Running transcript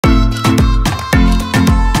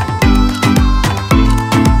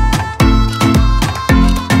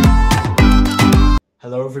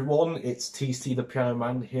everyone, it's TC the Piano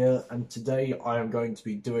Man here, and today I am going to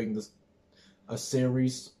be doing a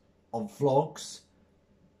series of vlogs,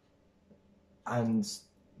 and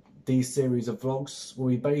these series of vlogs will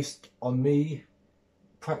be based on me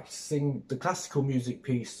practicing the classical music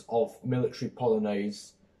piece of Military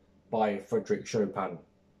Polonaise by Frederick Chopin.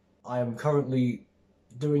 I am currently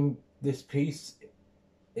doing this piece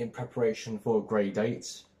in preparation for a grade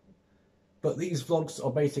 8. But these vlogs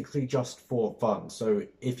are basically just for fun, so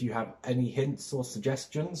if you have any hints or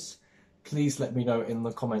suggestions, please let me know in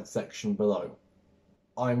the comment section below.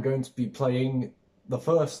 I'm going to be playing the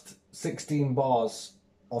first 16 bars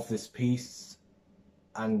of this piece,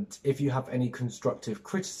 and if you have any constructive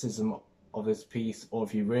criticism of this piece, or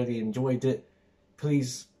if you really enjoyed it,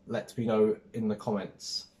 please let me know in the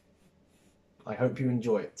comments. I hope you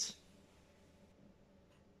enjoy it.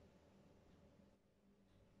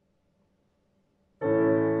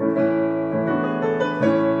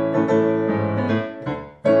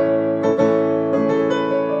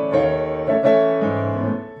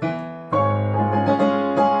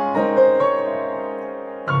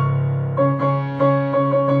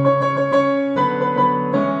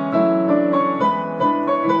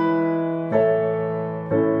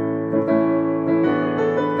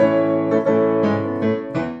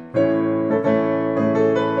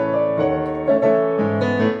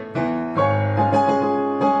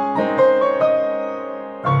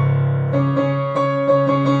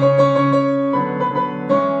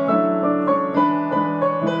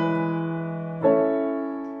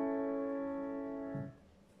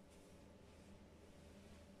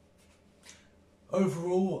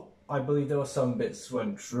 Overall, I believe there were some bits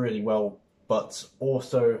went really well, but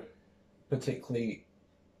also, particularly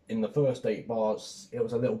in the first 8 bars, it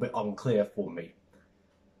was a little bit unclear for me.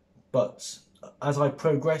 But as I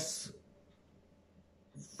progress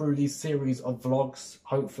through these series of vlogs,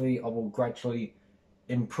 hopefully I will gradually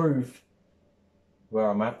improve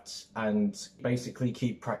where I'm at and basically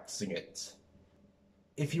keep practicing it.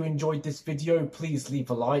 If you enjoyed this video, please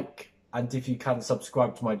leave a like, and if you can,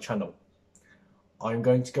 subscribe to my channel. I'm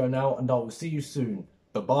going to go now, and I will see you soon.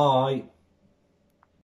 Bye-bye.